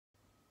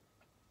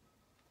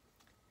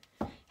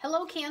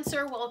Hello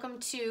Cancer, welcome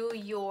to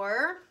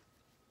your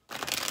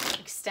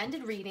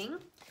extended reading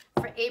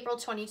for April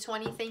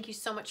 2020. Thank you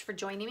so much for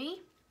joining me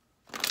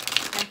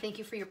and thank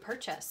you for your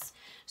purchase.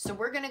 So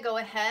we're going to go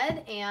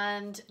ahead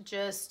and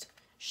just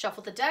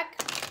shuffle the deck,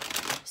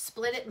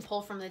 split it and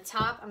pull from the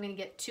top. I'm going to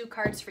get 2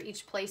 cards for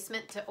each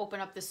placement to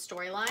open up this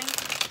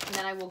storyline, and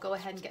then I will go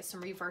ahead and get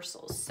some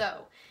reversals.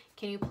 So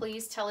can you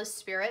please tell us,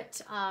 Spirit,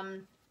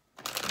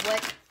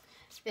 what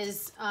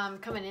is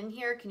coming in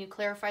here? Can you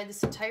clarify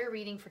this entire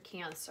reading for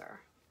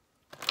Cancer?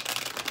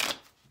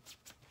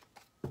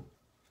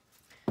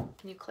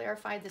 Can you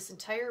clarify this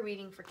entire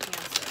reading for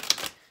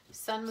Cancer?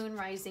 Sun, Moon,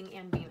 Rising,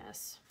 and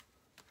Venus.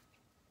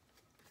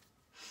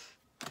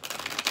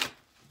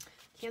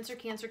 Cancer,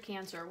 Cancer,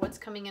 Cancer. What's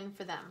coming in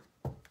for them?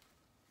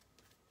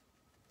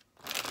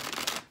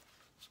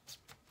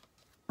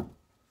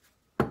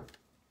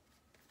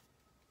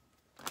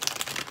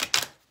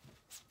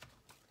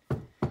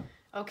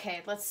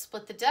 Okay, let's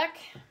split the deck.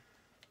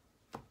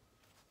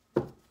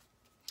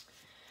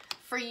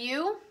 For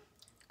you,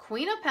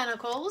 Queen of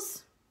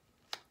Pentacles,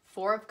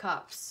 4 of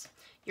Cups.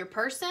 Your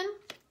person,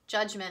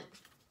 Judgment.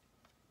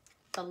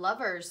 The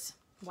Lovers,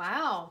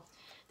 wow.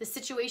 The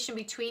situation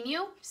between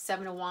you,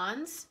 7 of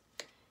Wands,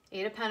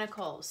 8 of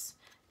Pentacles.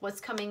 What's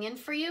coming in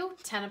for you?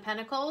 10 of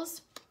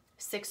Pentacles,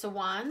 6 of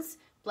Wands,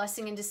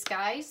 Blessing in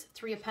Disguise,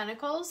 3 of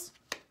Pentacles,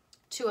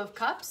 2 of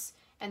Cups,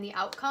 and the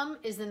outcome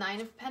is the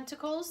 9 of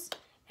Pentacles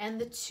and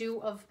the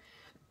 2 of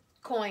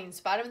Coins.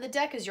 Bottom of the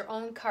deck is your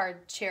own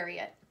card,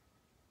 Chariot.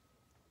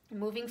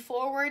 Moving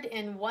forward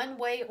in one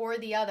way or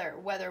the other,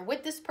 whether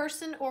with this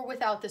person or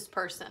without this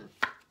person.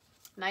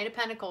 Knight of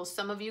Pentacles,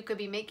 some of you could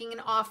be making an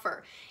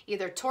offer,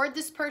 either toward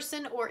this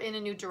person or in a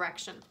new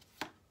direction.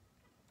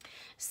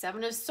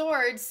 7 of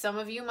Swords, some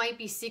of you might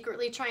be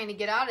secretly trying to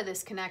get out of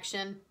this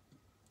connection.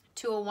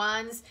 2 of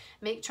Wands,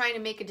 trying to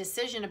make a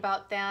decision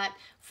about that.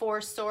 4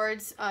 of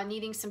Swords,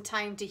 needing some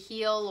time to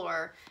heal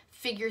or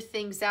figure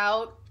things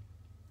out.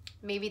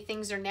 Maybe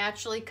things are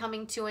naturally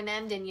coming to an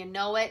end and you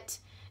know it.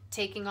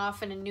 Taking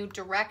off in a new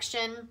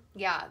direction.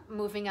 Yeah,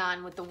 moving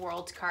on with the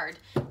World card.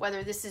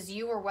 Whether this is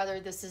you or whether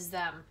this is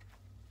them.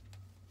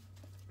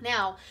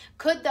 Now,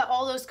 could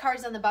all those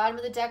cards on the bottom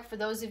of the deck, for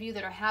those of you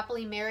that are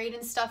happily married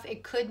and stuff,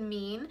 it could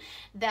mean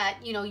that,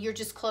 you know, you're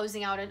just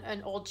closing out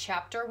an old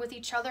chapter with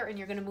each other and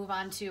you're going to move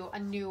on to a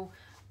new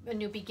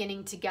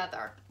beginning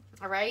together.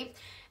 All right?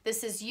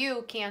 This is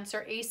you,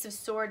 Cancer. Ace of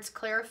Swords,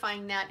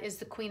 clarifying that is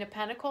the Queen of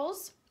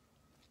Pentacles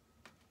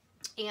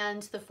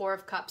and the 4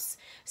 of Cups.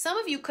 Some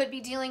of you could be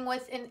dealing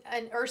with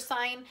an earth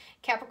sign,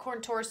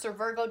 Capricorn, Taurus, or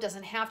Virgo.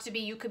 Doesn't have to be.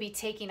 You could be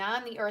taking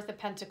on the Earth of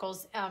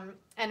Pentacles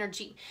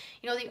energy.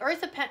 You know, the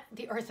Earth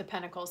of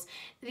Pentacles,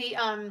 the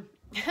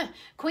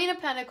Queen of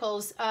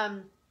Pentacles.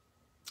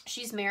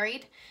 She's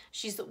married.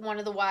 She's one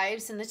of the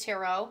wives in the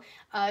tarot.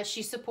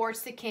 She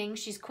supports the king.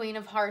 She's queen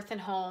of hearth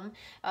and home,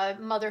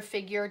 mother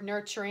figure,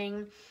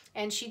 nurturing,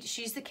 and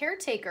she's the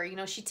caretaker. You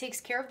know, she takes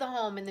care of the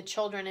home and the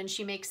children, and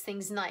she makes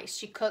things nice.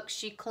 She cooks,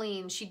 she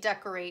cleans, she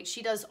decorates,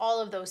 she does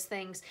all of those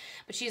things.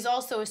 But she's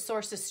also a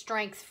source of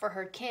strength for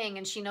her king,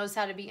 and she knows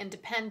how to be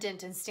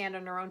independent and stand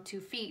on her own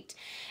 2 feet.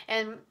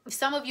 And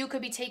some of you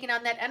could be taking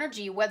on that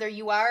energy, whether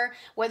you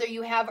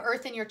have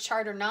earth in your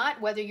chart or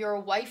not, whether you're a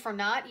wife or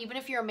not. Even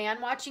if you're a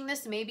man watching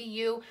this, maybe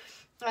you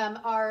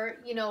are,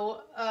 you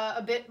know,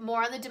 a bit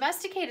more on the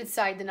domesticated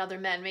side than other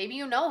men. Maybe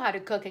you know how to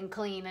cook and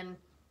clean, and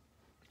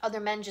other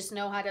men just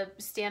know how to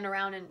stand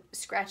around and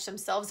scratch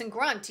themselves and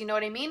grunt, you know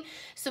what I mean?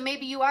 So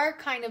maybe you are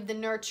kind of the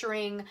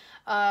nurturing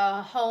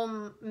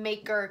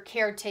homemaker,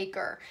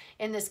 caretaker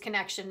in this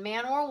connection,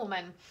 man or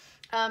woman.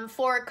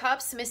 4 of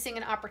Cups, missing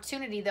an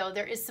opportunity though.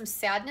 There is some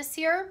sadness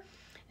here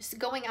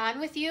going on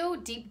with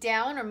you deep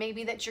down, or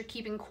maybe that you're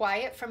keeping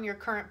quiet from your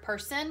current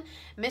person,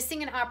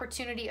 missing an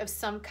opportunity of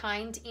some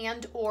kind,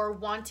 and or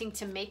wanting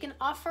to make an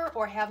offer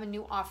or have a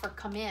new offer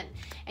come in.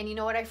 And you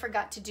know what I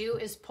forgot to do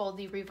is pull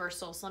the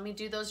reversals. Let me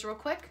do those real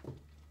quick.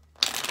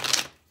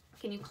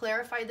 Can you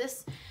clarify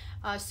this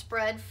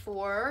spread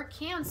for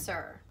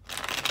Cancer?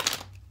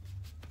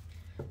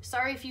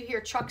 Sorry if you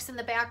hear trucks in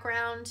the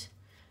background.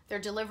 They're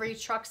delivery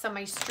trucks on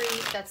my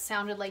street. That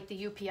sounded like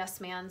the UPS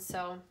man,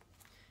 so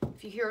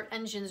if you hear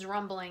engines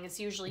rumbling, it's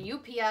usually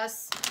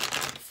UPS,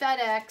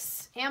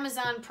 FedEx,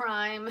 Amazon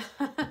Prime,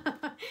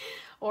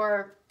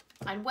 or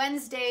on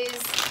Wednesdays,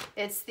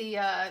 it's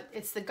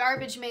the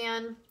garbage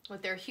man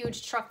with their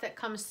huge truck that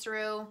comes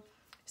through.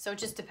 So it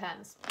just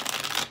depends.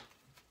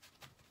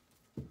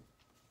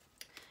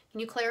 Can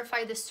you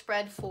clarify the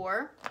spread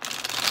for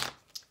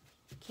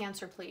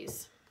Cancer,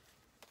 please?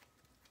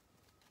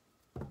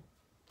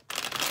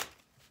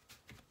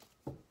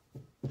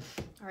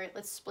 All right,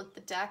 let's split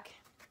the deck.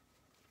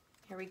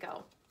 Here we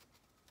go.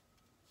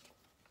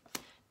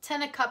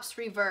 10 of Cups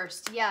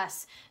reversed,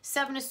 yes.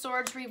 7 of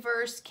Swords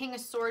reversed, King of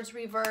Swords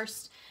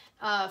reversed,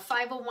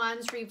 5 of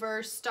Wands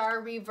reversed,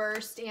 Star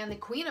reversed, and the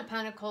Queen of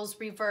Pentacles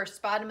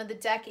reversed. Bottom of the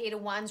deck, 8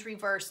 of Wands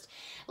reversed.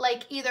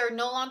 Like either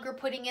no longer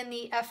putting in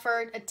the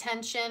effort,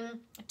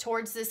 attention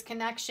towards this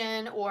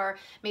connection, or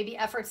maybe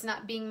efforts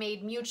not being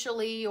made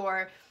mutually,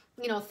 or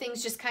you know,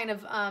 things just kind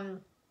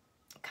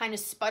of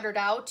sputtered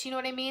out. You know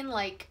what I mean?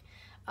 Like,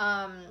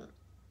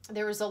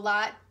 there was a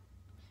lot,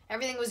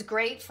 everything was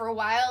great for a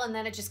while, and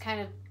then it just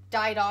kind of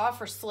died off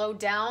or slowed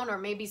down, or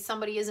maybe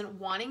somebody isn't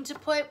wanting to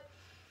put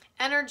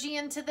energy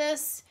into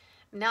this,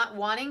 not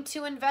wanting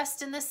to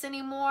invest in this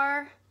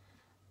anymore,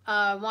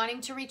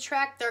 wanting to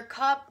retract their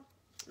cup.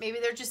 Maybe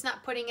they're just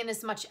not putting in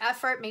as much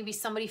effort. Maybe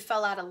somebody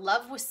fell out of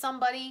love with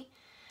somebody.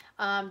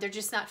 They're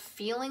just not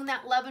feeling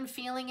that love and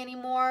feeling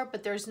anymore,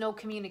 but there's no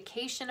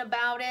communication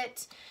about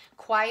it.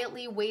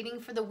 Quietly waiting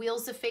for the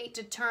wheels of fate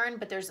to turn,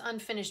 but there's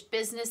unfinished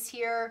business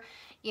here.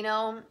 You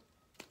know,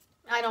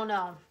 I don't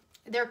know.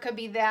 There could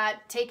be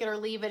that. Take it or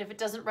leave it. If it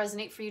doesn't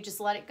resonate for you, just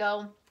let it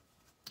go.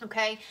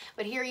 Okay,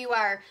 but here you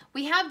are.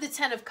 We have the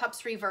 10 of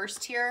Cups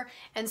reversed here.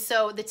 And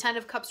so the 10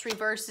 of Cups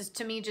reversed is,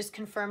 to me, just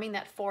confirming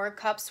that 4 of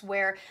Cups,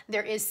 where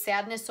there is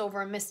sadness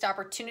over a missed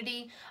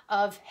opportunity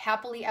of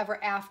happily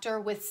ever after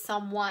with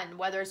someone,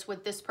 whether it's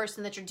with this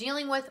person that you're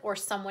dealing with or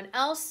someone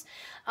else,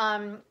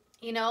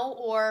 you know,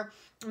 or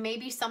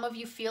maybe some of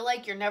you feel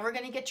like you're never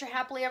going to get your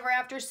happily ever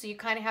after, so you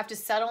kind of have to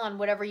settle on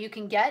whatever you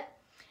can get.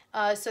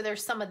 So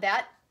there's some of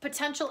that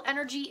potential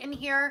energy in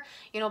here,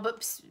 you know,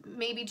 but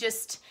maybe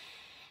just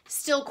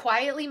still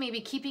quietly,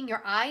 maybe keeping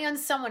your eye on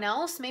someone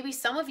else. Maybe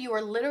some of you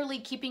are literally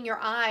keeping your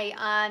eye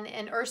on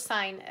an earth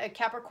sign, a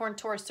Capricorn,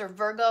 Taurus, or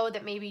Virgo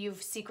that maybe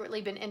you've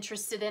secretly been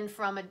interested in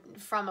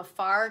from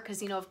afar,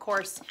 because, you know, of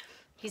course,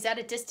 he's at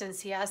a distance.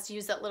 He has to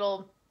use that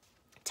little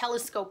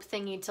telescope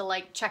thingy to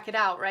like check it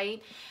out,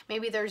 right?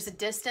 Maybe there's a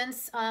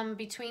distance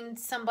between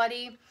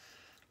somebody,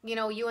 you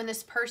know, you and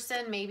this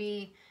person.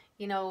 Maybe,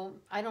 you know,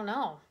 I don't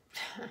know.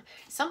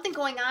 Something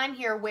going on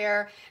here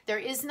where there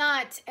is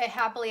not a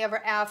happily ever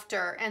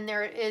after, and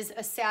there is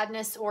a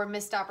sadness or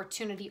missed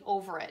opportunity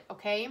over it.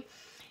 Okay,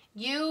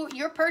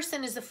 your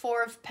person is the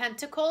 4 of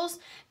Pentacles,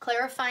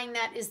 clarifying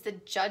that is the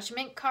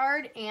Judgment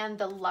card and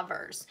the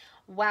Lovers.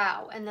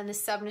 Wow. And then the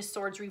 7 of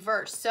Swords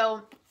reversed.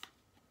 So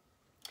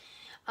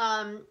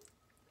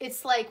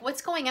it's like,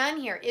 what's going on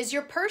here? Is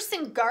your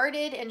person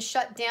guarded and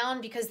shut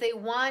down because they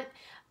want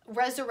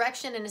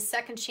resurrection and a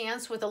second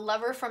chance with a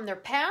lover from their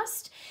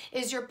past?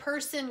 Is your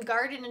person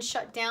guarded and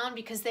shut down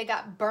because they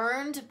got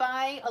burned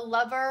by a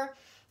lover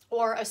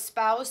or a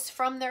spouse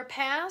from their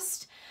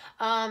past?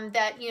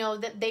 That, you know,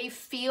 that they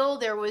feel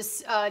there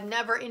was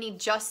never any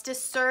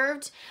justice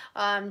served.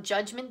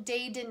 Judgment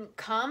Day didn't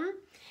come.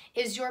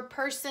 Is your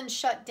person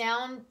shut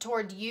down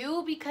toward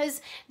you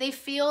because they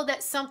feel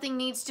that something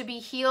needs to be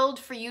healed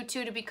for you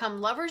two to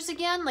become lovers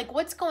again? Like,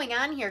 what's going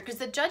on here? Because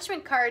the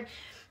Judgment card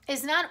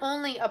is not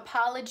only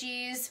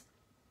apologies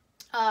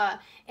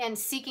and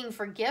seeking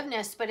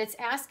forgiveness, but it's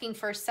asking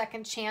for a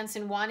second chance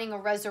and wanting a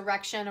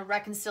resurrection, a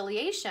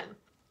reconciliation.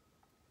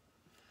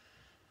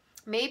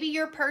 Maybe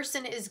your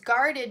person is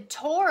guarded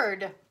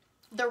toward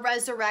the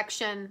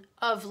resurrection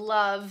of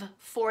love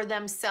for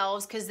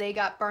themselves because they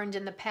got burned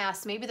in the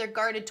past. Maybe they're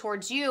guarded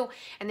towards you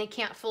and they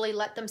can't fully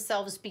let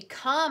themselves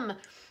become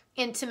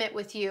intimate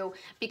with you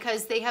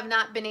because they have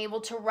not been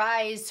able to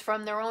rise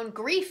from their own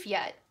grief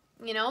yet.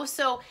 You know,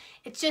 so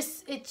it's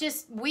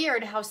just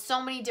weird how so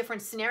many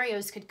different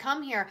scenarios could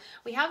come here.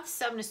 We have the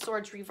 7 of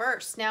Swords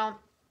reversed. Now,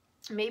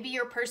 maybe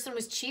your person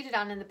was cheated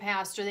on in the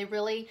past, or they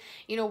really,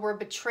 you know, were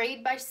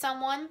betrayed by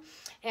someone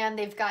and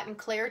they've gotten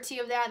clarity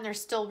of that and they're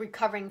still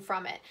recovering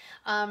from it.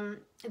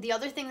 The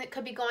other thing that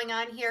could be going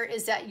on here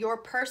is that your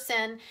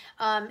person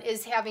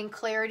is having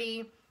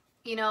clarity,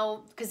 you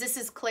know, because this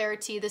is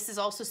clarity. This is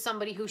also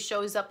somebody who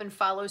shows up and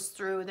follows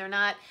through. They're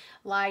not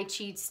lie,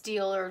 cheat,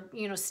 steal, or,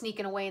 you know,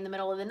 sneaking away in the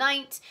middle of the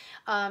night.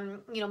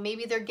 You know,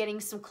 maybe they're getting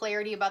some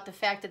clarity about the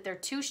fact that they're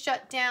too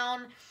shut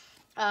down.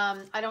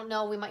 I don't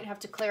know. We might have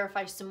to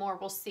clarify some more.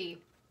 We'll see.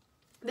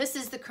 This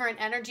is the current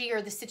energy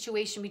or the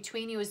situation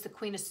between you is the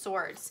Queen of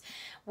Swords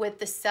with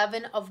the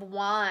 7 of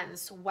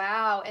Wands.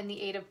 Wow. And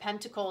the 8 of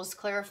Pentacles,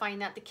 clarifying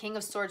that the King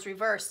of Swords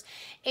reversed.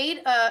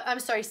 7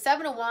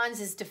 of Wands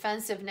is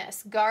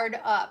defensiveness. Guard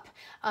up.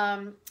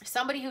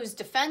 Somebody who's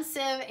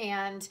defensive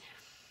and,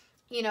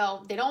 you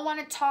know, they don't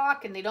want to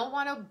talk and they don't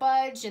want to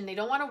budge and they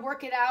don't want to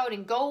work it out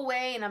and go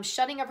away and I'm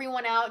shutting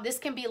everyone out. This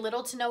can be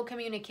little to no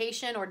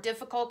communication or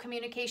difficult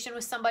communication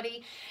with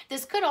somebody.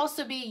 This could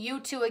also be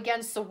you two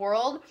against the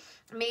world.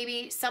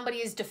 Maybe somebody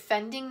is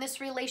defending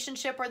this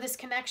relationship or this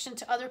connection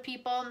to other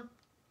people.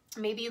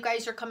 Maybe you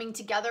guys are coming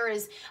together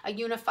as a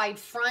unified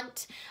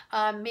front.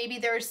 Maybe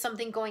there's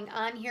something going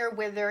on here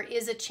where there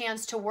is a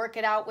chance to work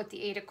it out with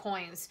the 8 of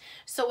Coins.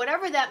 So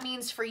whatever that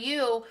means for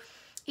you,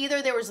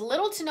 either there was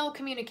little to no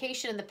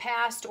communication in the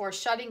past or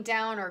shutting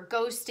down or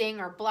ghosting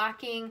or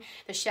blocking.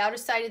 The shadow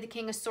side of the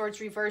King of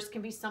Swords reversed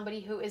can be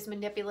somebody who is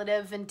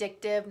manipulative,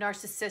 vindictive,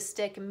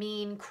 narcissistic,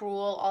 mean,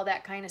 cruel, all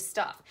that kind of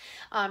stuff.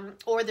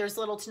 Or there's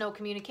little to no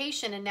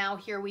communication and now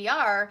here we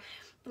are.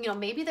 You know,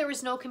 maybe there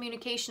was no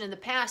communication in the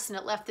past and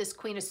it left this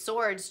Queen of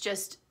Swords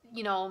just,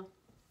 you know,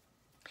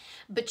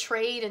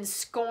 betrayed and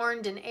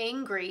scorned and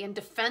angry and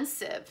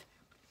defensive.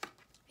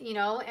 you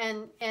know,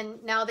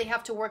 and now they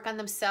have to work on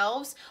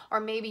themselves, or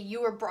maybe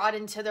you were brought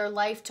into their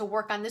life to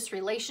work on this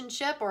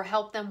relationship or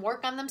help them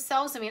work on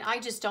themselves. I mean, I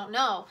just don't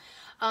know.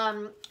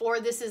 Or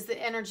this is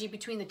the energy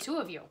between the two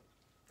of you,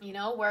 you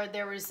know, where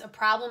there was a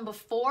problem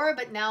before,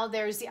 but now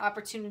there's the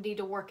opportunity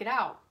to work it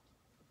out.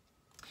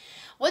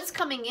 What's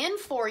coming in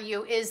for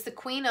you is the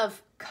Queen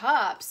of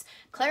Cups.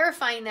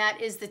 Clarifying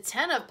that is the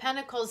 10 of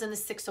Pentacles and the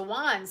 6 of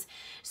Wands.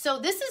 So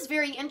this is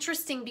very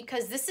interesting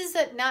because this is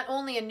not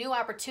only a new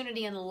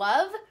opportunity in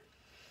love,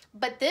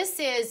 but this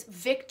is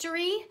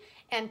victory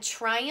and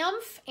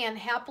triumph and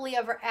happily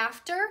ever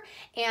after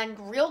and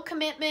real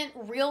commitment,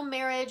 real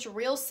marriage,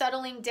 real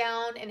settling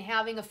down and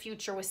having a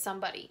future with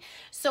somebody.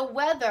 So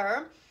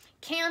whether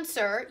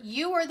Cancer,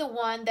 you are the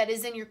one that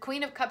is in your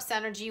Queen of Cups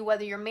energy,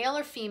 whether you're male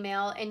or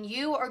female, and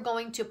you are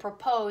going to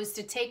propose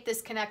to take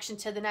this connection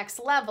to the next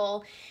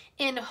level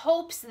in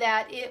hopes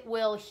that it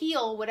will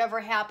heal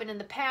whatever happened in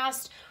the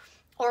past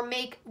or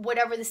make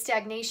whatever the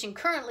stagnation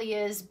currently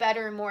is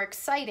better and more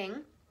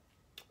exciting.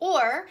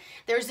 Or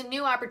there's a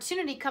new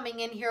opportunity coming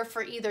in here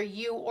for either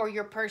you or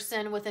your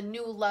person with a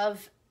new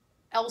love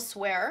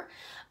elsewhere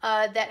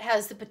that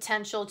has the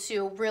potential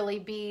to really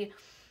be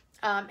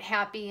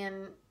happy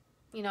and,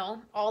 you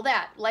know, all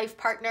that, life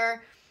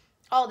partner,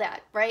 all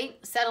that, right?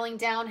 Settling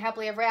down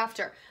happily ever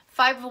after.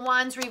 5 of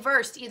Wands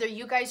reversed. Either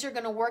you guys are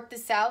going to work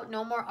this out,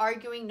 no more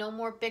arguing, no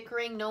more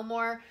bickering, no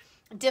more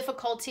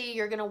difficulty.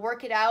 You're going to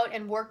work it out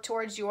and work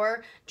towards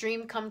your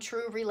dream come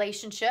true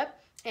relationship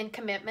and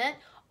commitment.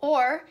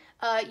 Or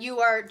you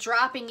are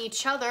dropping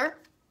each other,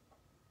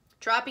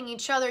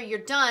 you're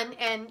done,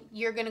 and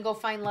you're going to go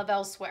find love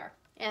elsewhere.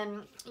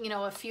 And, you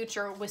know, a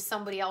future with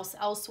somebody else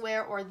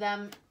elsewhere or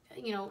them,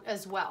 you know,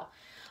 as well.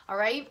 All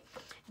right.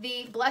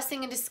 The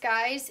blessing in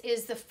disguise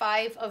is the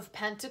 5 of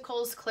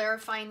Pentacles.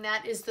 Clarifying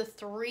that is the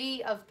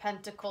 3 of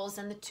Pentacles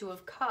and the 2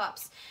 of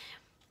Cups.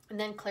 And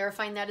then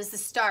clarifying that is the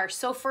Star.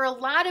 So for a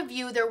lot of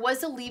you, there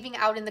was a leaving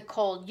out in the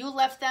cold. You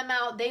left them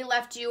out. They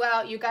left you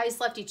out. You guys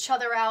left each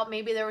other out.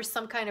 Maybe there was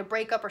some kind of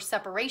breakup or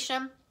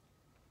separation.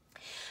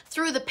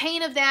 Through the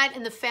pain of that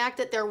and the fact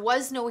that there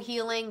was no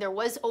healing, there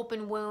was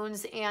open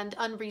wounds and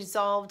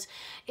unresolved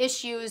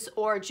issues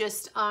or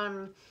just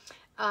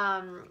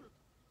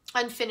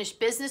unfinished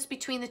business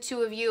between the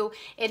two of you,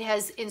 it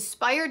has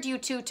inspired you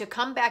two to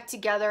come back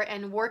together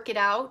and work it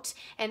out.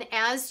 And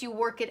as you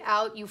work it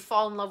out, you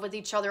fall in love with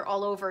each other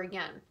all over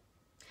again.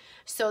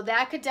 So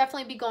that could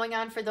definitely be going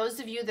on for those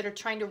of you that are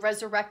trying to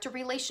resurrect a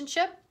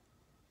relationship,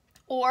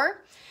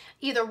 or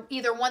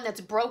either one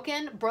that's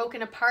broken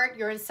apart,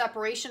 you're in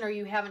separation or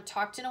you haven't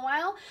talked in a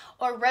while,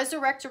 or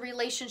resurrect a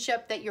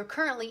relationship that you're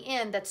currently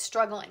in that's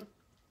struggling.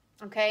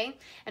 Okay,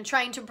 and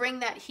trying to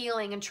bring that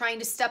healing and trying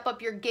to step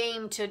up your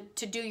game to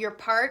do your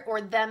part, or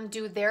them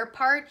do their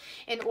part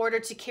in order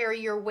to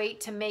carry your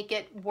weight to make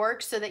it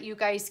work so that you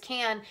guys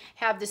can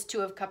have this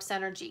 2 of Cups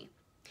energy.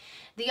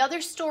 The other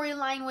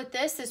storyline with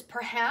this is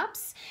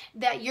perhaps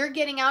that you're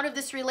getting out of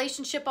this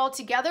relationship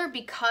altogether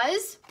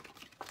because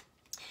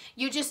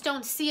you just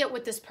don't see it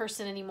with this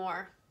person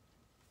anymore.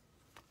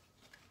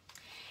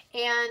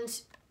 And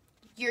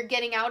you're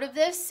getting out of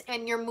this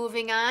and you're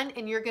moving on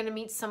and you're going to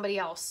meet somebody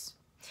else.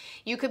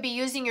 You could be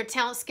using your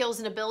talent, skills,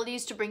 and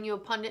abilities to bring you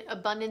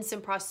abundance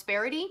and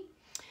prosperity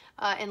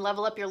and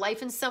level up your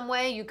life in some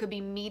way. You could be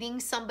meeting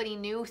somebody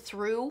new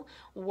through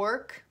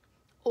work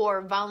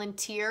or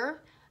volunteering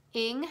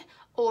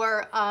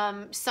or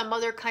some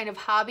other kind of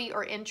hobby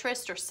or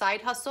interest or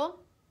side hustle.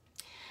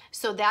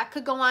 So that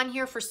could go on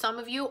here for some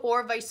of you,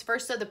 or vice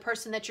versa. The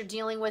person that you're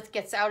dealing with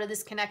gets out of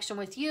this connection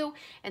with you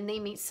and they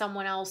meet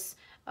someone else,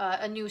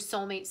 a new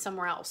soulmate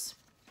somewhere else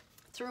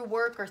through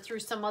work or through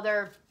some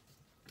other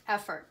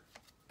effort.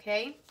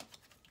 Okay.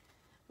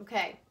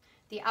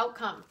 The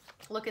outcome.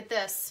 Look at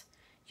this.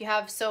 You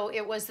have, so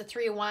it was the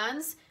 3 of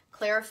Wands.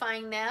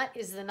 Clarifying that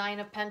is the 9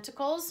 of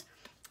Pentacles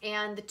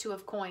and the 2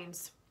 of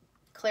Coins.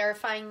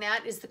 Clarifying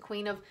that is the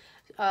Queen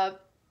of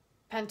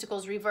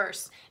Pentacles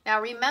reverse. Now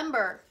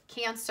remember,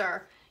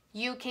 Cancer,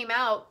 you came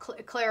out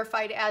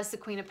clarified as the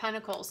Queen of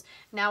Pentacles.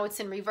 Now it's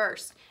in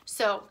reverse.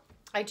 So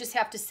I just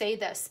have to say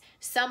this.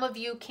 Some of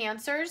you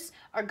Cancers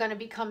are going to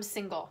become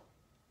single.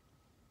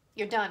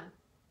 You're done.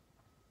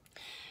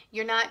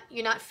 You're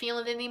not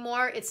feeling it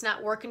anymore. It's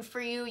not working for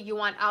you. You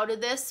want out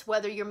of this,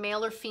 whether you're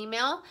male or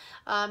female,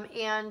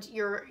 and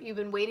you've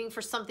been waiting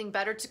for something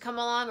better to come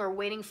along or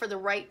waiting for the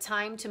right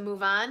time to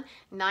move on.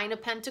 9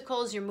 of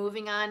Pentacles, you're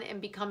moving on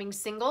and becoming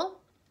single,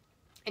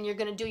 and you're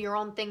going to do your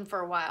own thing for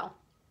a while.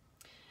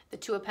 The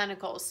 2 of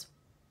Pentacles.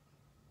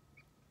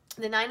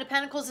 The 9 of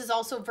Pentacles is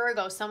also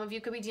Virgo. Some of you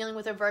could be dealing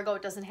with a Virgo.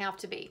 It doesn't have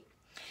to be.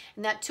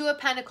 And that 2 of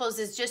Pentacles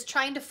is just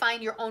trying to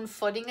find your own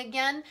footing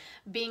again,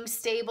 being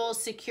stable,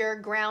 secure,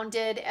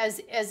 grounded as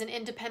an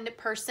independent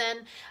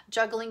person,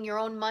 juggling your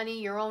own money,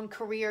 your own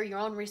career, your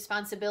own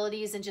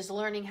responsibilities, and just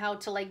learning how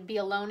to like be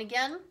alone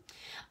again.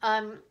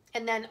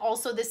 And then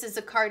also this is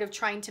a card of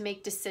trying to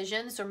make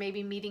decisions or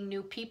maybe meeting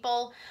new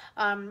people,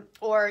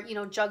 or, you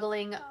know,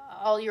 juggling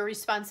all your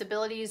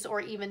responsibilities or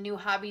even new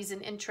hobbies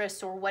and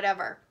interests or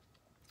whatever.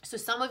 So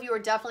some of you are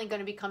definitely going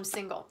to become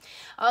single.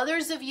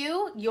 Others of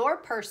you, your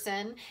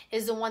person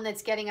is the one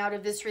that's getting out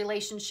of this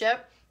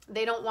relationship.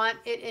 They don't want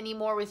it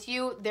anymore with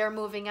you. They're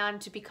moving on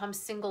to become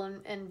single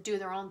and do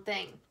their own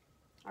thing.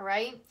 All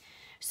right?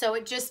 So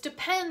it just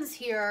depends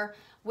here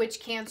which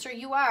Cancer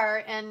you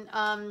are and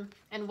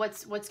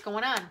what's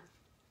going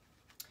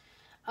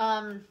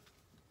on.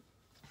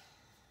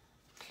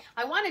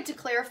 I wanted to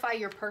clarify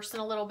your person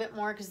a little bit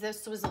more because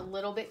this was a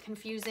little bit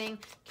confusing.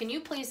 Can you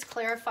please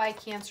clarify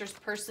Cancer's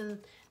person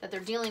that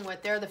they're dealing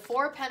with? They're the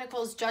Four of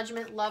Pentacles,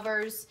 Judgment,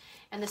 Lovers,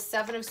 and the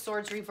Seven of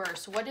Swords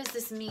reversed. What does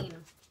this mean?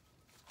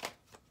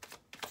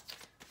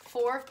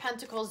 Four of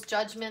Pentacles,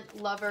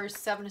 Judgment, Lovers,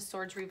 Seven of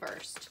Swords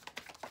reversed.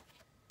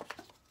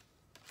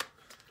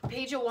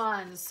 Page of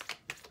Wands.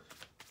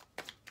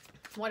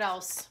 What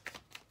else?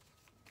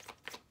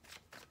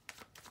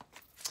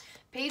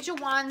 Page of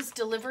Wands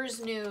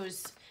delivers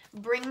news,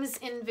 brings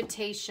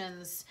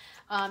invitations,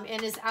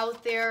 and is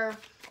out there,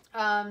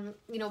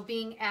 you know,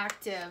 being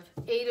active.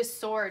 Eight of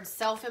Swords,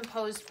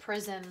 self-imposed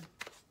prison.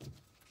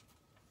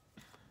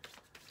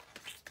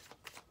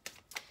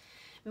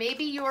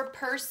 Maybe your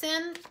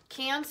person,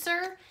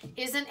 Cancer,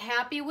 isn't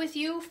happy with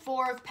you.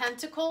 Four of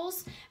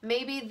Pentacles.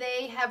 Maybe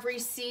they have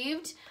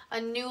received a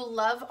new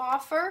love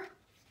offer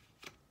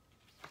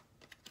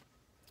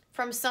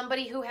from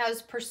somebody who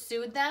has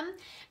pursued them.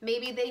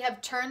 Maybe they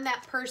have turned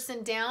that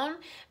person down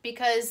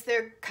because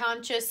their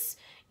conscious,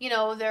 you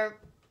know, their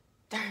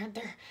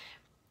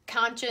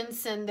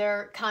conscience and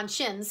their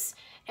conscience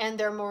and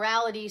their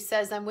morality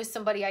says, I'm with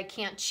somebody I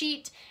can't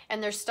cheat,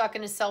 and they're stuck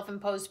in a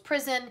self-imposed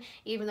prison.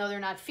 Even though they're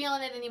not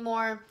feeling it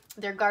anymore,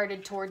 they're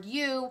guarded toward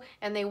you,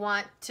 and they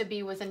want to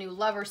be with a new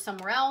lover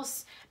somewhere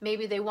else.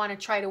 Maybe they want to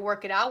try to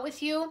work it out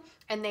with you,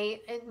 and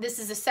this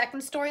is a second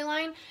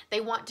storyline.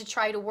 They want to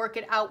try to work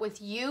it out with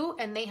you,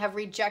 and they have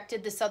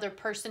rejected this other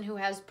person who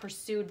has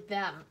pursued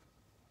them.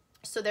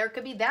 So there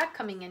could be that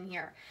coming in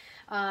here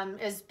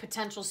as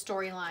potential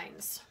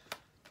storylines.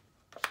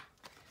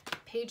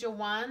 Page of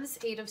Wands,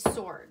 Eight of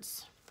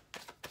Swords.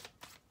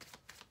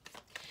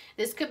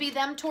 This could be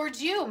them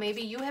towards you.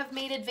 Maybe you have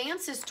made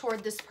advances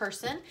toward this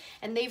person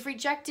and they've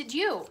rejected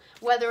you,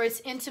 whether it's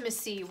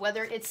intimacy,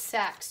 whether it's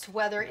sex,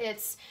 whether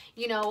it's,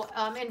 you know,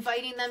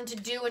 inviting them to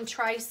do and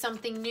try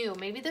something new.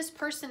 Maybe this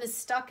person is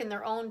stuck in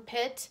their own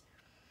pit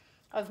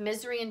of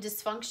misery and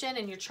dysfunction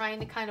and you're trying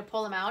to kind of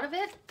pull them out of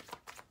it.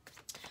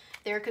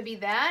 There could be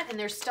that, and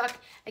they're stuck,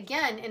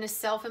 again, in a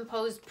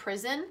self-imposed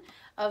prison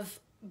of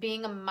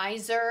being a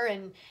miser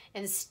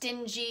and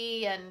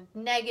stingy and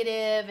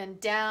negative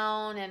and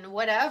down and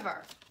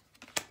whatever.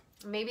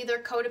 Maybe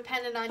they're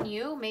codependent on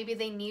you. Maybe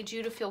they need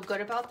you to feel good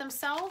about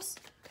themselves.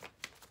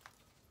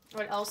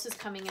 What else is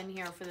coming in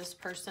here for this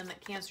person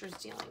that Cancer is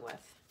dealing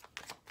with?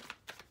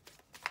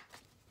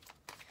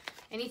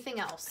 Anything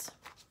else?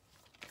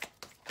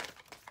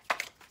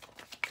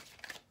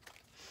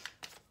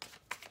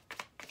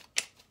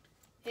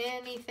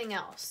 Anything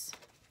else?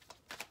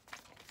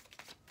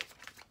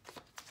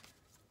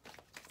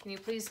 Can you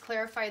please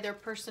clarify their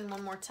person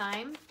one more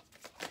time?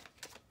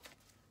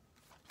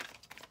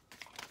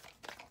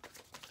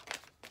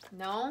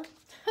 No?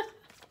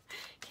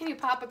 Can you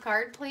pop a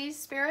card, please,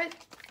 Spirit,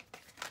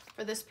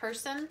 for this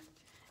person?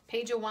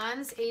 Page of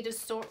Wands, Eight of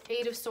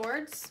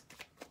Swords.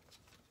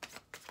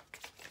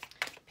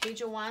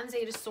 Page of Wands,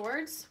 Eight of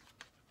Swords.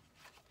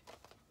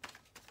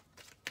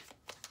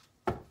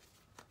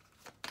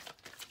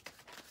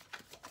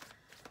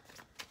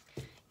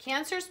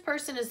 Cancer's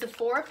person is the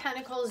Four of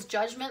Pentacles,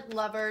 Judgment,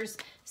 Lovers,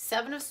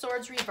 Seven of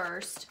Swords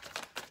reversed.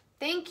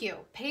 Thank you.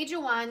 Page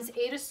of Wands,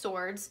 Eight of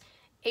Swords,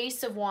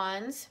 Ace of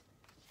Wands,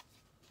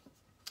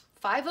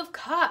 Five of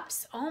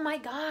Cups. Oh my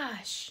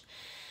gosh.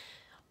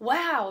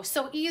 Wow.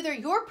 So either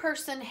your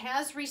person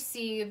has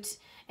received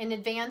an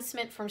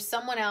advancement from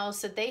someone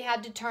else that they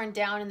had to turn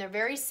down and they're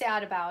very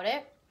sad about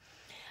it.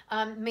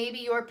 Maybe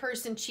your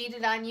person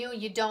cheated on you,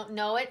 you don't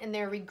know it, and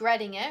they're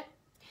regretting it.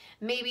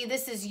 Maybe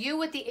this is you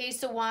with the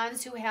Ace of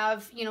Wands who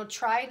have, you know,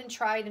 tried and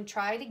tried and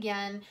tried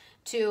again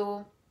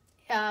to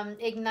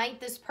ignite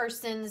this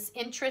person's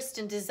interest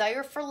and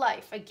desire for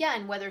life.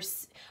 Again, whether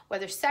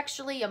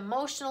sexually,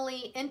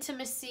 emotionally,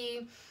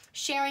 intimacy,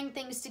 sharing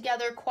things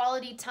together,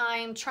 quality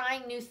time,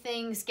 trying new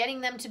things,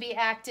 getting them to be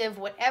active,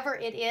 whatever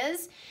it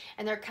is,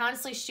 and they're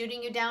constantly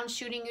shooting you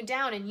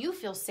down, and you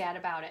feel sad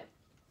about it.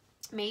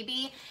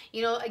 Maybe,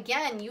 you know,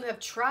 again, you have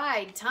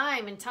tried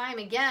time and time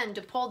again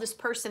to pull this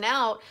person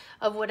out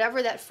of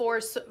whatever that Four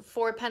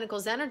of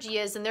Pentacles energy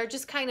is, and they're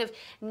just kind of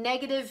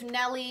negative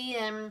Nelly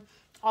and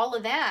all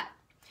of that.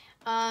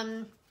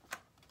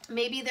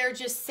 Maybe they're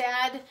just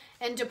sad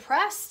and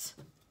depressed.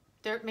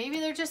 Maybe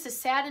they're just a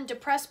sad and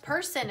depressed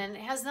person, and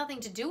it has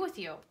nothing to do with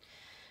you.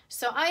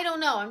 So I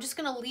don't know. I'm just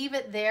going to leave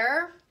it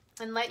there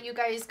and let you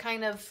guys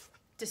kind of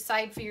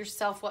decide for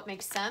yourself what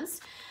makes sense.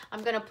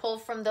 I'm going to pull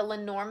from the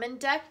Lenormand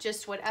deck,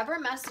 just whatever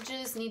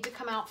messages need to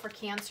come out for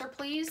Cancer,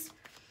 please.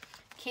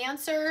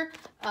 Cancer,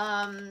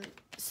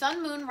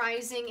 Sun, Moon,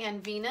 Rising,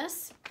 and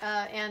Venus,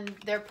 and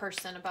their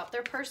person, about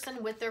their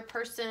person, with their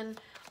person,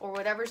 or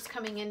whatever's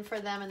coming in for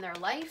them in their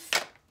life.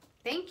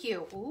 Thank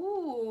you.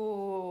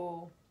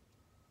 Ooh.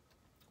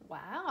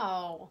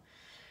 Wow.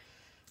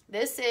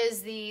 This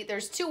is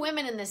there's two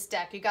women in this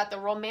deck. You got the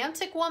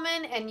romantic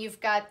woman and you've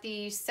got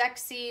the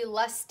sexy,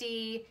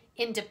 lusty,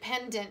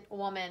 independent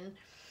woman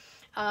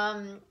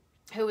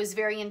who is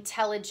very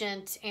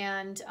intelligent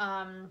and,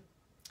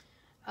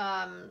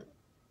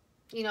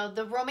 you know,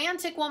 the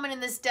romantic woman in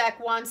this deck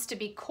wants to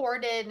be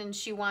courted and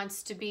she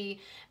wants to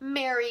be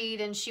married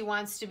and she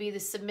wants to be the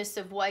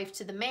submissive wife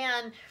to the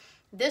man.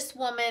 This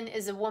woman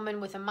is a woman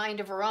with a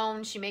mind of her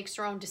own. She makes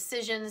her own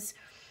decisions.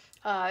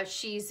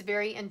 She's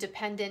very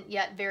independent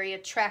yet very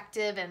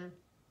attractive, and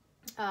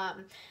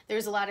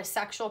there's a lot of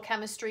sexual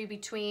chemistry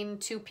between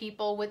two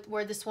people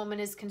where this woman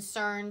is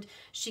concerned.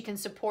 She can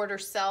support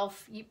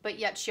herself, but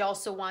yet she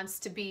also wants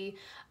to be,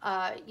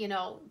 you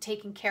know,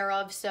 taken care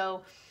of.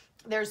 So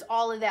there's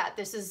all of that.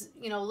 This is,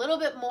 you know, a little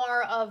bit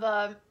more of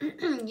a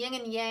yin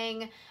and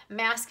yang,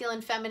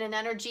 masculine, feminine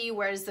energy,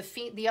 whereas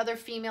the other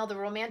female, the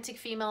romantic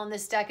female in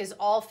this deck, is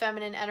all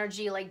feminine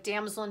energy, like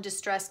damsel in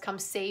distress, come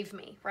save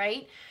me,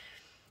 right?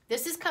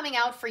 This is coming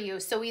out for you.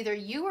 So either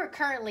you are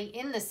currently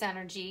in this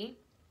energy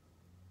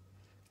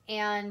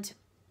and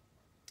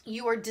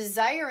you are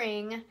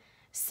desiring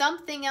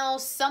something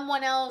else,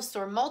 someone else,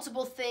 or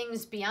multiple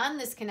things beyond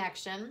this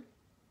connection,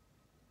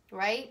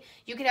 right?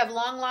 You could have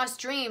long lost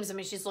dreams. I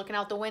mean, she's looking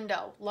out the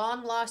window.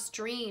 Long lost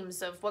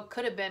dreams of what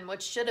could have been,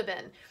 what should have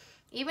been,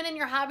 even in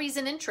your hobbies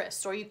and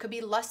interests, or you could be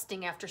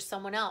lusting after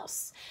someone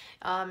else.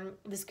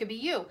 This could be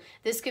you.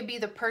 This could be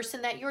the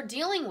person that you're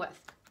dealing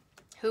with,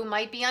 who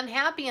might be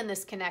unhappy in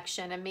this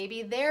connection, and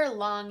maybe they're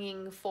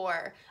longing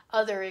for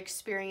other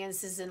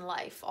experiences in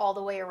life all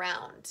the way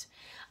around.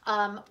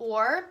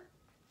 Or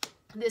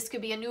this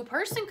could be a new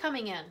person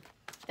coming in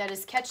that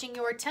is catching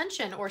your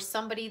attention, or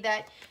somebody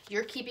that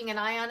you're keeping an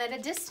eye on at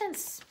a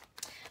distance.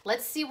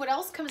 Let's see what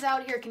else comes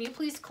out here. Can you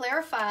please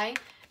clarify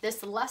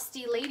this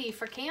lusty lady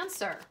for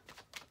Cancer?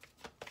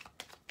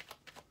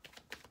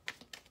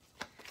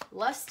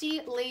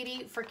 Lusty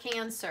lady for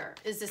Cancer.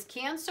 Is this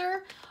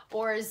Cancer,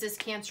 or is this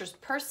Cancer's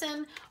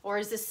person, or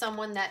is this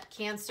someone that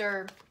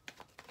Cancer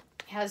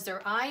has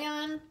their eye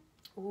on?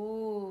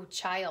 Ooh,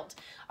 child.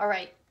 All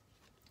right.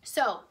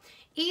 So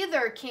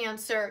either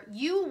Cancer,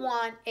 you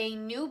want a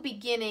new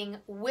beginning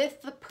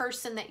with the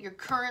person that you're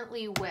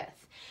currently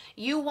with.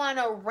 You want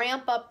to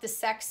ramp up the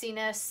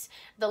sexiness,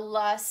 the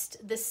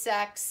lust, the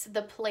sex,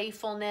 the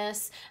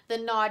playfulness, the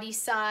naughty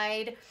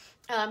side.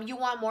 You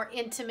want more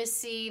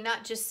intimacy,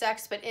 not just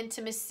sex, but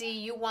intimacy.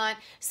 You want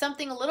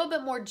something a little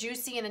bit more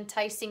juicy and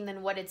enticing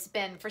than what it's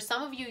been. For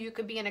some of you, you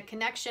could be in a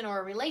connection or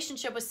a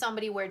relationship with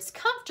somebody where it's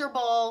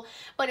comfortable,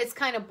 but it's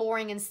kind of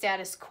boring and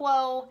status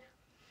quo.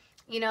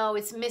 You know,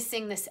 it's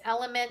missing this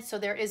element, so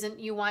there isn't,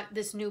 you want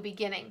this new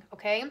beginning,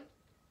 okay?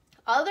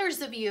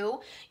 Others of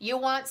you, you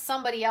want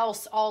somebody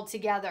else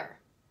altogether,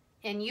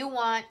 and you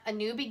want a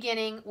new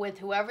beginning with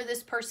whoever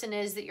this person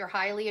is that you're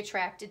highly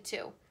attracted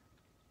to.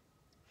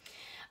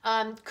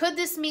 Could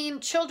this mean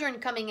children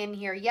coming in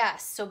here?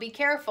 Yes. So be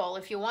careful.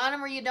 If you want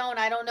them or you don't,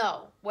 I don't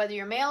know. Whether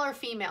you're male or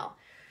female.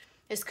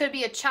 This could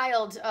be a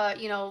child,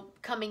 you know,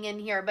 coming in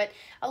here. But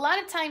a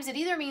lot of times it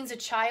either means a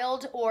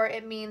child or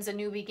it means a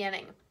new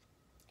beginning.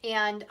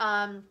 And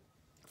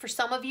for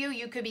some of you,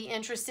 you could be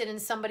interested in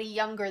somebody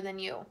younger than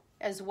you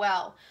as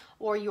well.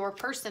 Or your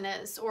person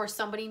is. Or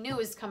somebody new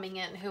is coming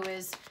in who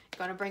is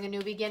going to bring a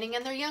new beginning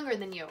and they're younger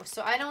than you.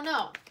 So I don't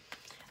know.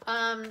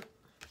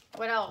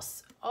 What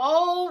else?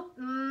 Oh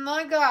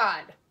my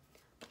God.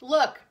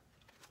 Look.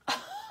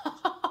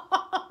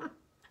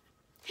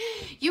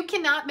 You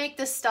cannot make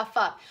this stuff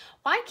up.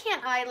 Why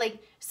can't I,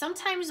 like,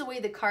 sometimes the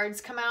way the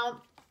cards come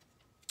out,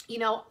 you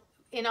know,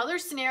 in other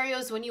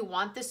scenarios when you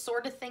want this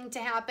sort of thing to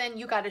happen,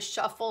 you got to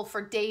shuffle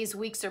for days,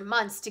 weeks, or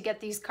months to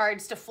get these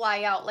cards to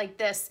fly out like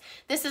this.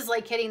 This is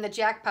like hitting the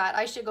jackpot.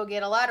 I should go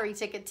get a lottery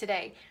ticket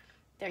today.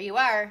 There you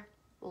are.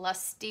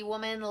 Lusty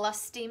woman,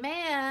 lusty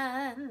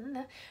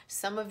man.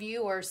 Some of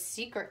you are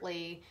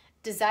secretly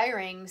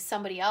desiring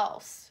somebody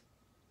else.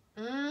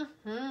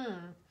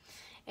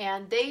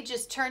 And they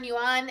just turn you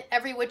on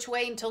every which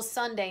way until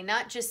Sunday,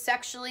 not just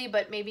sexually,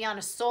 but maybe on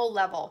a soul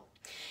level.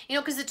 You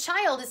know, because a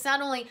child is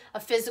not only a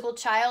physical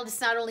child,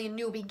 it's not only a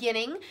new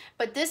beginning,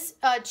 but this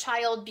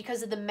child,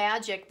 because of the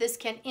magic, this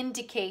can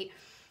indicate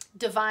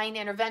divine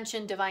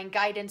intervention, divine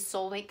guidance,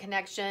 soulmate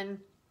connection,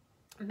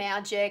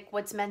 magic,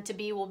 what's meant to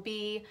be will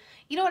be.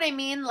 You know what I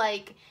mean?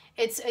 Like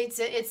it's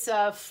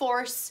a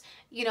force,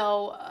 you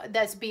know,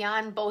 that's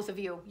beyond both of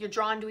you. You're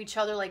drawn to each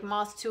other like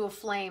moth to a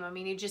flame. I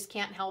mean, you just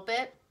can't help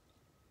it.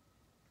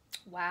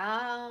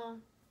 Wow.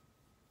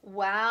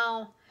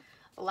 Wow.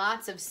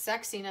 Lots of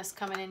sexiness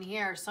coming in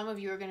here. Some of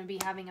you are going to be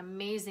having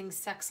amazing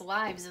sex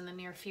lives in the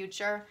near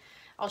future.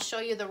 I'll show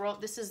you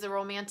this is the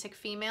romantic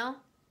female.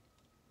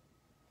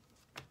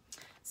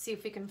 Let's see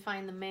if we can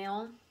find the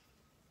male.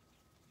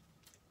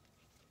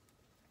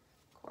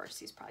 Of course,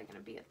 he's probably going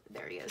to be,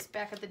 there he is,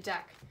 back at the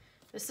deck.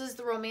 This is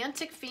the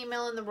romantic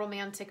female and the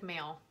romantic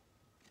male.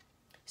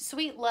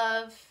 Sweet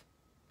love,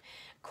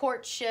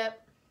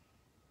 courtship,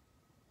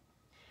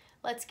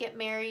 let's get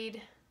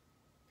married,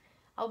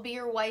 I'll be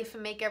your wife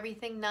and make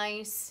everything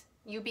nice.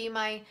 You be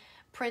my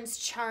Prince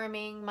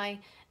Charming, my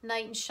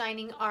knight in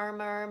shining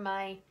armor,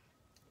 my,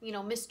 you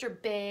know, Mr.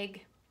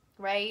 Big,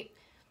 right?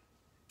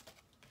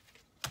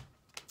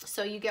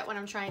 So you get what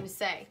I'm trying to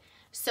say.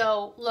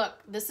 So look,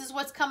 this is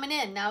what's coming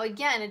in. Now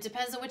again, it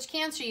depends on which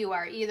Cancer you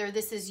are. Either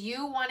this is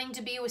you wanting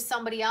to be with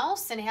somebody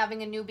else and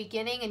having a new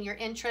beginning, and your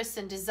interests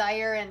and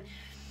desire and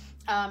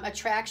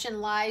attraction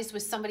lies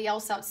with somebody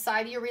else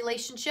outside of your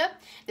relationship.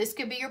 This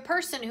could be your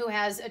person who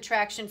has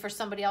attraction for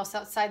somebody else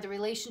outside the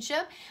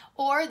relationship.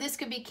 Or this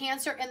could be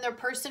Cancer and their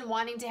person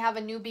wanting to have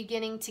a new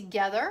beginning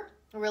together,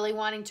 really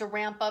wanting to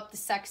ramp up the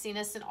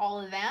sexiness and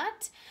all of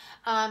that.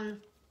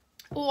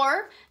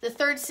 Or the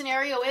third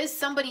scenario is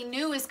somebody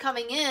new is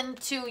coming in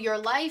to your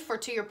life or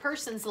to your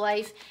person's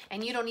life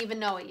and you don't even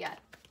know it yet.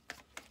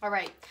 All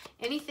right.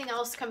 Anything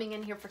else coming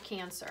in here for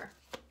Cancer?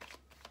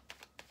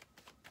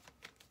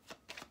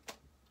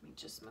 Let me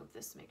just move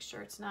this, make sure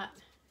it's not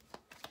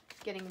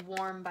getting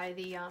warm by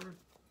the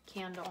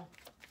candle.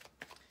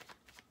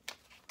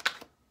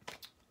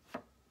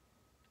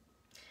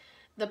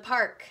 The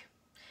park.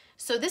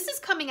 So this is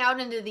coming out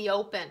into the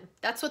open.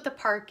 That's what the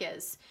park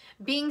is.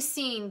 Being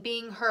seen,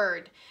 being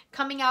heard,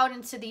 coming out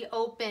into the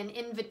open,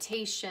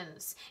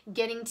 invitations,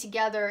 getting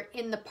together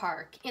in the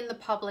park, in the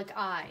public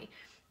eye.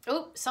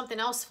 Oh, something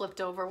else flipped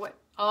over. What?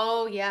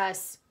 Oh,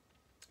 yes.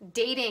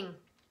 Dating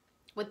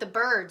with the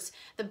birds.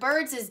 The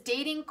birds is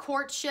dating,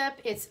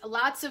 courtship. It's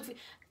lots of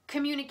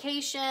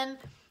communication.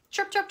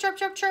 Chirp, chirp, chirp,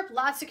 chirp, chirp.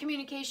 Lots of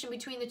communication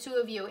between the two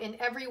of you in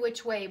every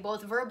which way,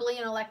 both verbally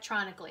and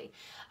electronically.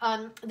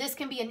 This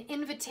can be an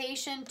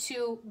invitation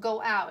to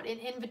go out, an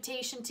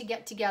invitation to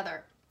get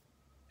together.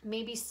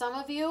 Maybe some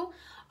of you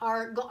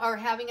are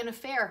having an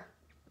affair.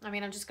 I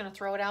mean, I'm just going to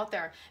throw it out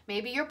there.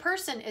 Maybe your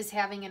person is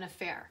having an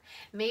affair.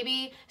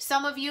 Maybe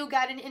some of you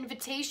got an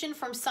invitation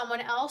from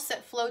someone else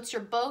that floats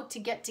your boat to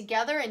get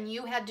together and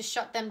you had to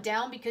shut them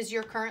down because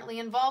you're currently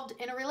involved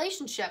in a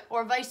relationship,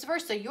 or vice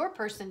versa. Your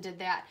person did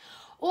that.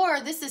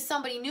 Or this is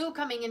somebody new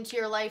coming into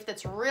your life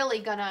that's really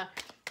gonna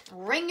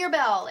ring your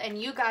bell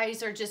and you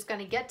guys are just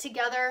gonna get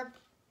together.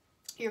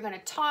 You're gonna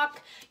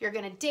talk, you're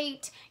gonna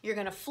date, you're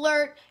gonna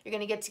flirt, you're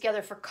gonna get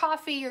together for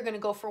coffee, you're gonna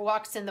go for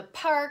walks in the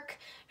park.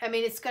 I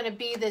mean, it's gonna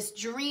be this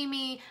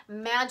dreamy,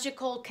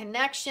 magical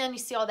connection. You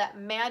see all that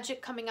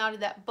magic coming out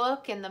of that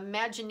book and the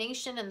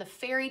imagination and the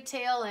fairy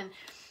tale, and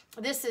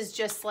this is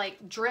just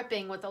like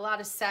dripping with a lot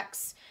of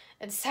sex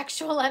and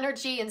sexual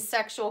energy and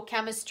sexual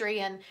chemistry.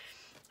 And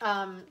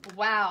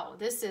wow,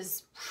 this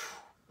is,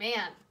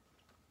 man,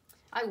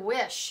 I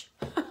wish.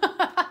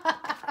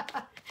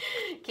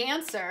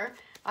 Cancer,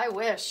 I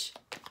wish.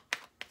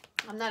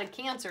 I'm not a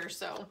Cancer,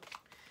 so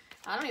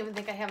I don't even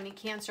think I have any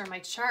Cancer in my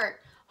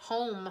chart.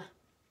 Home.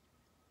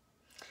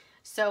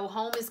 So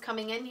home is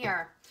coming in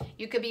here.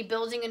 You could be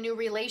building a new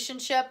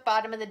relationship.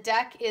 Bottom of the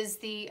deck is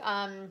the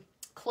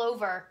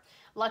clover.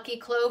 Lucky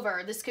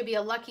clover. This could be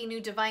a lucky new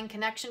divine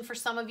connection for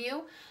some of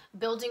you.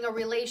 Building a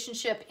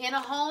relationship in a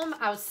home,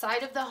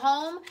 outside of the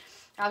home,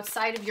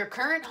 outside of your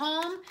current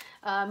home,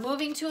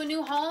 moving to a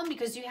new home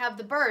because you have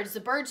the birds. The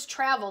birds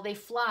travel, they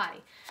fly.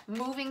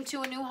 Moving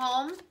to a new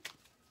home.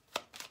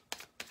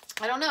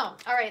 I don't know.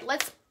 All right,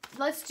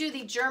 let's do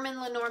the German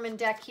Lenormand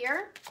deck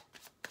here.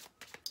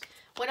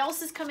 What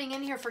else is coming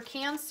in here for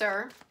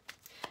Cancer?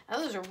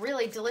 Oh, those are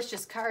really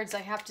delicious cards, I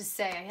have to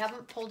say. I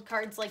haven't pulled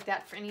cards like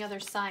that for any other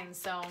sign,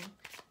 so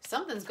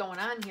something's going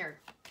on here.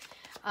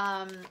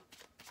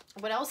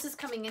 What else is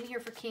coming in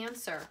here for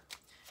Cancer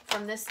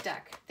from this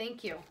deck?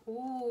 Thank you.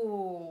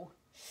 Ooh,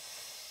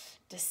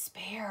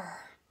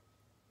 despair.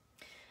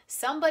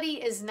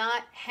 Somebody is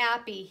not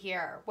happy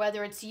here,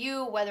 whether it's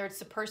you, whether it's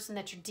the person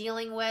that you're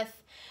dealing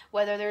with,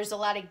 whether there's a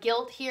lot of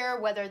guilt here,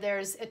 whether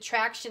there's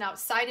attraction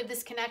outside of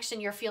this connection,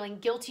 you're feeling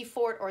guilty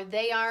for it, or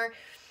they are,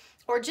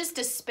 or just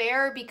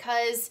despair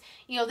because,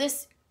 you know,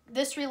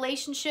 this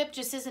relationship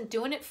just isn't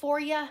doing it for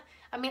you.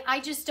 I mean, I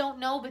just don't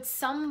know, but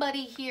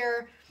somebody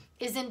here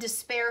is in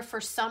despair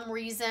for some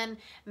reason.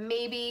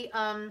 Maybe,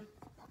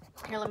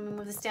 here, let me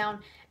move this down.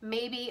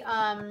 Maybe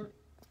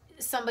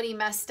somebody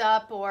messed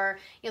up, or,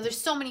 you know, there's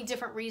so many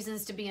different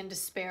reasons to be in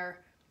despair.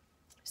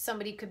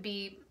 Somebody could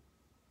be,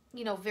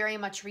 you know, very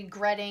much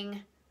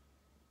regretting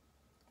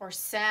or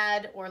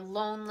sad or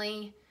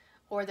lonely,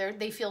 or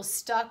they feel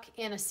stuck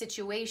in a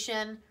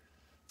situation.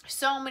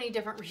 So many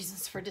different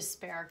reasons for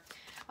despair.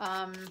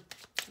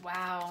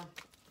 Wow.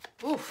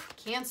 Oof,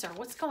 Cancer,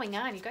 what's going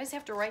on? You guys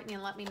have to write me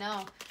and let me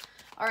know.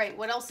 All right,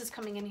 what else is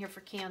coming in here for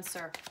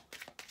Cancer?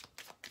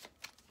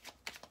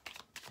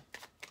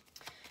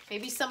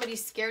 Maybe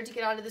somebody's scared to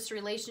get out of this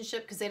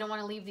relationship because they don't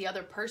want to leave the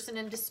other person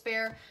in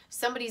despair.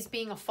 Somebody's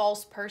being a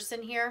false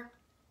person here.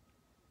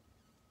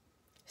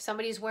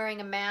 Somebody's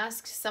wearing a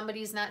mask.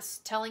 Somebody's not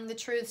telling the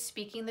truth,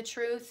 speaking the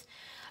truth.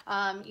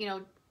 You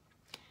know,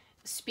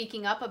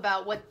 speaking up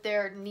about what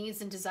their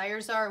needs and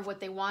desires are, or what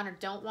they want or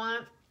don't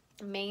want.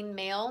 Main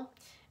male.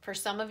 For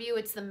some of you,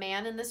 it's the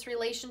man in this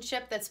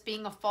relationship that's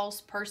being a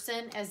false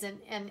person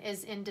and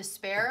is in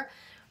despair.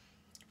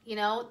 You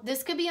know,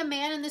 this could be a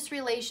man in this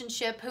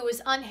relationship who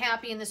is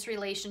unhappy in this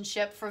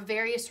relationship for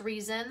various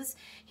reasons.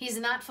 He's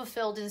not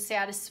fulfilled and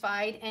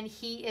satisfied, and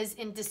he is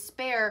in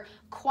despair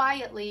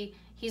quietly.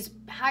 He's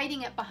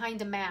hiding it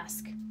behind a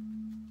mask.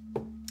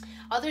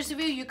 Others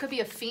of you, you could be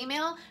a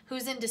female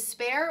who's in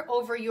despair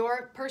over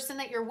your person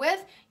that you're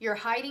with. You're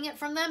hiding it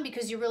from them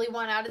because you really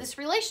want out of this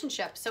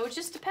relationship. So it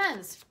just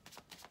depends.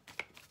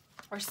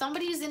 Or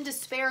somebody's in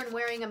despair and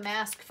wearing a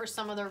mask for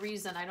some other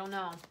reason. I don't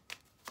know.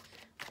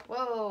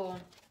 Whoa.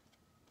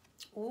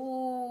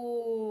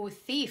 Ooh,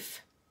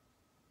 thief.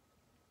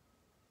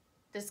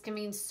 This can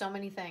mean so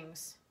many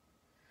things.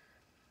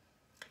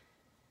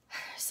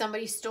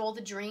 Somebody stole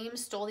the dream,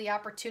 stole the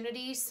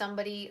opportunity.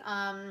 Somebody,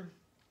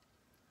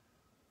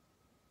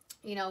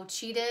 you know,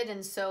 cheated,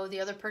 and so the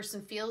other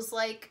person feels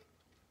like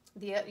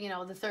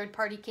the third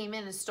party came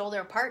in and stole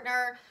their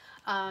partner.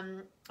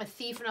 A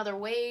thief in other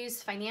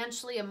ways,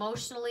 financially,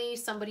 emotionally,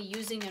 somebody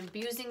using and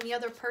abusing the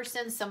other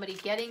person, somebody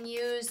getting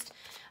used.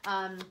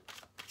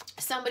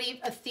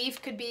 A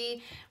thief could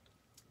be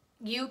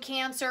you,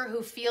 Cancer,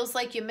 who feels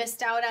like you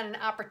missed out on an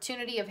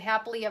opportunity of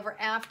happily ever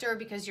after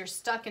because you're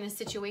stuck in a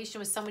situation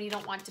with somebody you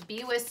don't want to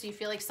be with. So you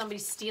feel like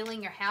somebody's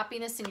stealing your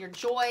happiness and your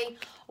joy,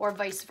 or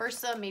vice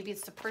versa. Maybe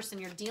it's the person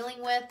you're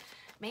dealing with.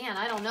 Man,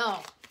 I don't know.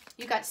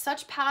 You got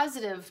such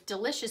positive,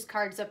 delicious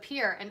cards up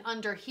here, and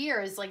under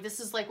here is like, this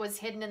is like what's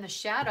hidden in the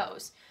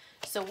shadows.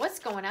 So what's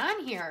going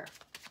on here?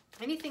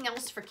 Anything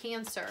else for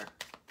Cancer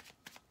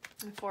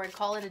before I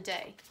call it a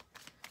day?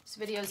 This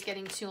video is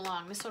getting too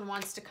long. This one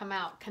wants to come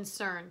out.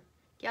 Concern.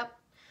 Yep.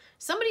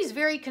 Somebody's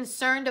very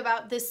concerned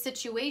about this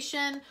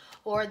situation,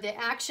 or the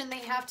action they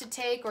have to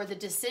take, or the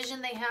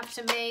decision they have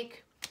to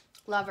make.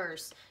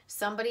 Lovers.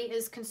 Somebody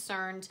is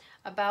concerned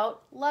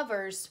about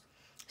lovers.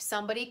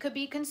 Somebody could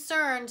be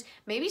concerned.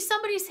 Maybe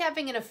somebody's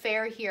having an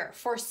affair here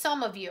for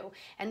some of you,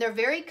 and they're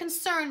very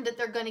concerned that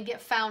they're going to get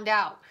found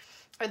out.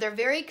 Or they're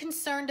very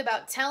concerned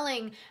about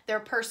telling their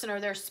person or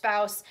their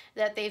spouse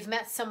that they've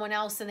met someone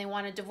else and they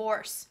want a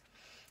divorce.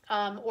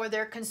 Or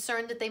they're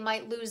concerned that they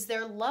might lose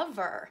their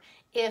lover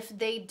if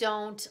they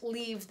don't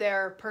leave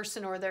their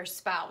person or their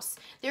spouse.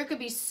 There could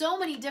be so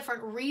many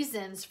different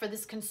reasons for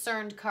this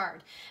concerned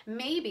card.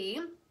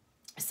 Maybe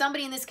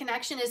somebody in this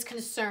connection is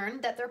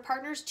concerned that their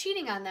partner's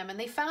cheating on them and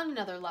they found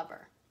another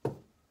lover.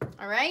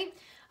 All right?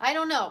 I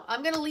don't know.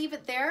 I'm going to leave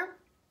it there.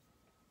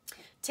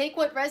 Take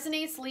what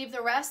resonates, leave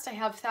the rest. I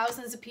have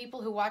thousands of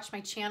people who watch my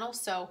channel,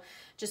 so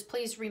just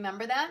please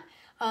remember that.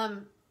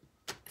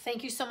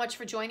 Thank you so much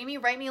for joining me.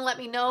 Write me and let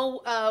me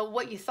know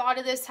what you thought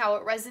of this, how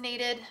it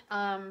resonated,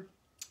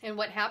 and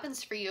what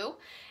happens for you.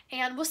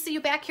 And we'll see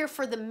you back here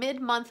for the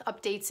mid-month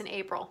updates in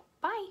April.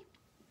 Bye.